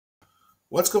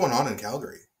What's going on in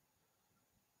Calgary?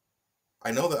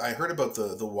 I know that I heard about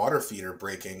the water feeder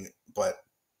breaking, but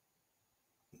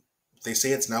they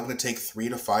say it's now going to take 3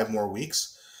 to 5 more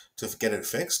weeks to get it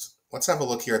fixed. Let's have a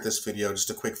look here at this video, just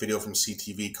a quick video from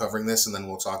CTV covering this, and then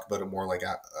we'll talk about it more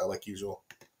like usual.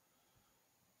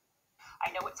 I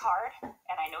know it's hard,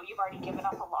 and I know you've already given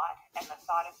up a lot, and the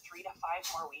thought of 3 to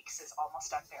 5 more weeks is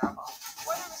almost unbearable.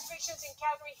 Water restrictions in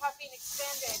Calgary have been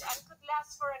extended and could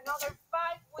last for another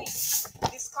 5 weeks.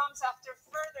 This comes after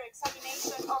further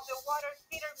examination of the water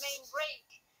feeder main break.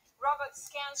 Robot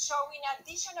scans showing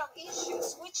additional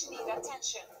issues which need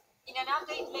attention. In an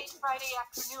update late Friday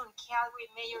afternoon, Calgary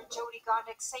Mayor Jody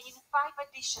Gondek saying 5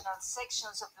 additional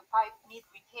sections of the pipe need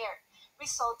repair,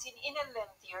 resulting in a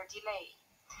lengthier delay.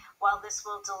 While this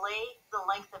will delay the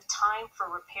length of time for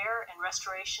repair and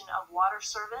restoration of water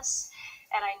service,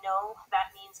 and I know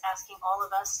that means asking all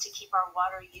of us to keep our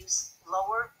water use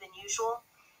lower than usual,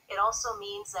 it also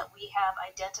means that we have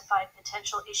identified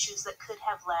potential issues that could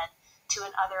have led to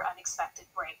another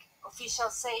unexpected break.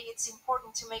 Officials say it's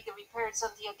important to make the repairs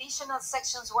on the additional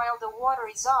sections while the water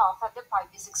is off and the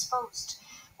pipe is exposed,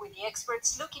 with the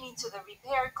experts looking into the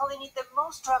repair calling it the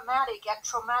most dramatic and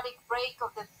traumatic break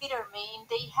of the feeder main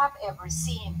they have ever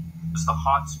seen. The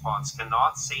hotspots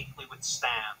cannot safely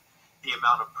withstand the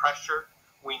amount of pressure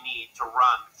we need to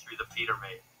run through the feeder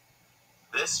main.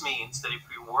 This means that if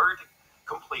we were to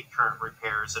complete current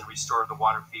repairs and restore the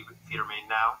water feeder main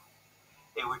now,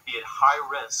 it would be at high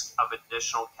risk of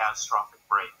additional catastrophic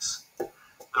breaks.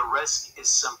 The risk is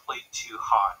simply too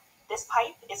high. This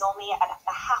pipe is only at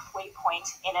the halfway point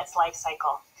in its life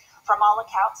cycle. From all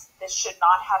accounts, this should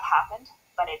not have happened,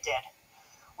 but it did.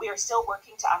 We are still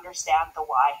working to understand the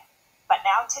why. But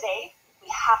now today, we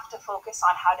have to focus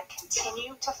on how to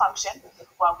continue to function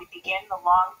while we begin the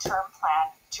long-term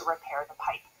plan to repair the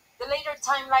pipe. The later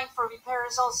timeline for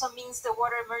repairs also means the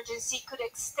water emergency could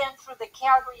extend through the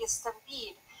Calgary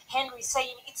stampede. Henry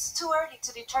saying it's too early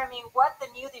to determine what the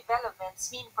new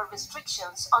developments mean for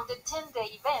restrictions on the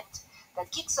 10-day event that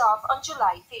kicks off on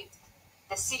July 5th.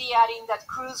 The city adding that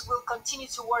crews will continue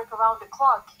to work around the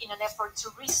clock in an effort to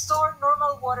restore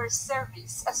normal water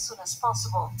service as soon as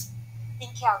possible. In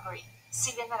Calgary,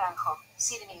 Silvia Naranjo,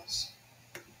 City News.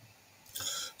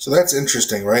 So that's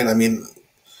interesting, right? I mean,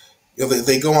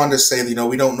 they go on to say,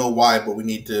 we don't know why, but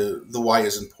the why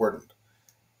is important.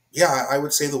 Yeah, I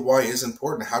would say the why is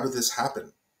important. How did this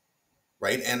happen?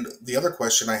 Right? And the other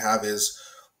question I have is,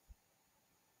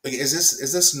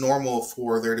 is this normal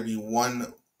for there to be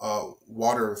one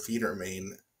water feeder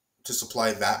main to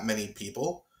supply that many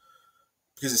people?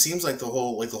 Because it seems like the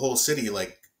whole city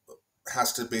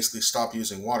has to basically stop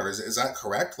using water. Is that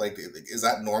correct? Is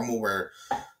that normal where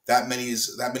that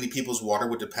many people's water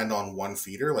would depend on one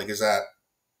feeder? Is that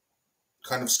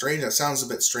kind of strange? That sounds a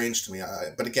bit strange to me.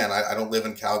 But again, I don't live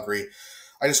in Calgary.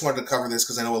 I just wanted to cover this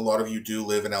because I know a lot of you do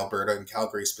live in Alberta and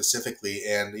Calgary specifically.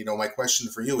 And, my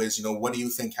question for you is, what do you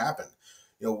think happened?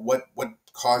 What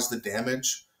caused the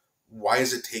damage? Why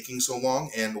is it taking so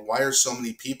long? And why are so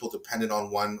many people dependent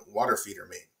on one water feeder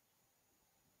main?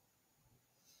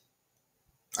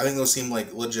 I think those seem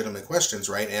like legitimate questions,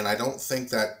 right? And I don't think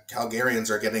that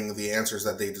Calgarians are getting the answers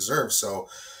that they deserve. So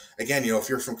again, if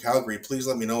you're from Calgary, please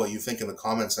let me know what you think in the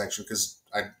comment section, because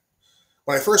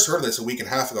when I first heard this a week and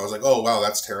a half ago, I was like, oh, wow,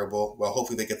 that's terrible. Well,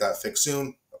 hopefully they get that fixed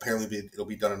soon. Apparently it'll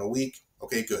be done in a week.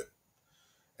 Okay, good.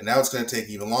 And now it's going to take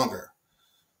even longer.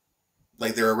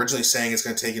 They're originally saying it's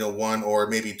going to take, 1 or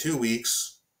maybe 2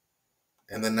 weeks.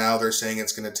 And then now they're saying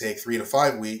it's going to take 3 to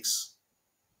 5 weeks.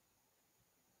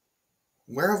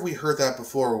 Where have we heard that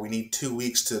before, where we need 2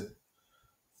 weeks to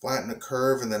flatten a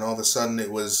curve and then all of a sudden it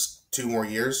was 2 more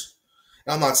years?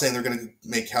 Now, I'm not saying they're going to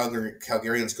make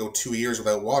Calgarians go 2 years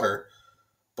without water,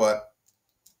 but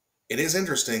it is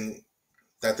interesting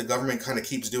that the government kind of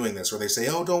keeps doing this, where they say,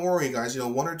 oh, don't worry, guys,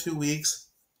 1 or 2 weeks,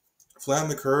 flatten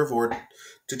the curve, or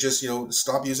to just,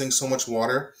 stop using so much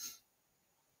water.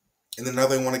 And then now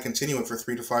they want to continue it for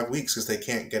 3 to 5 weeks because they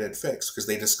can't get it fixed because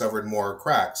they discovered more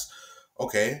cracks.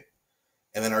 Okay.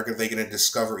 And then are they going to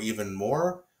discover even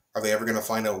more? Are they ever going to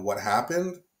find out what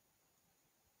happened?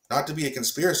 Not to be a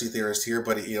conspiracy theorist here,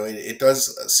 but it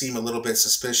does seem a little bit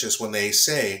suspicious when they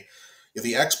say, if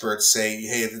the experts say,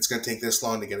 hey, it's going to take this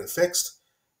long to get it fixed,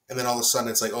 and then all of a sudden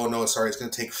it's like, oh no, sorry, it's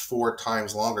going to take 4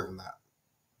 times longer than that.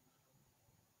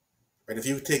 Right? If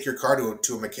you take your car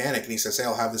to a mechanic and he says, hey,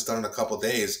 I'll have this done in a couple of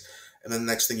days, and then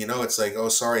the next thing you know, it's like, oh,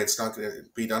 sorry, it's not going to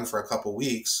be done for a couple of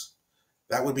weeks,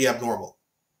 that would be abnormal.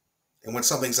 And when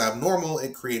something's abnormal,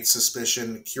 it creates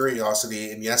suspicion, curiosity,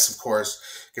 and yes, of course,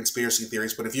 conspiracy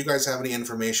theories. But if you guys have any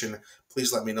information,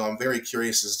 please let me know. I'm very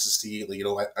curious as to see,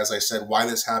 as I said, why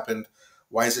this happened,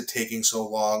 Why is it taking so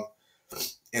long?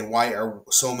 And why are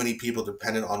so many people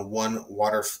dependent on one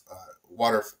one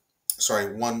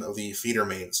of the feeder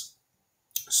mains?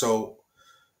 So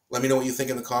let me know what you think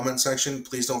in the comment section.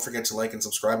 Please don't forget to like and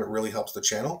subscribe. It really helps the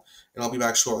channel. And I'll be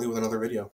back shortly with another video.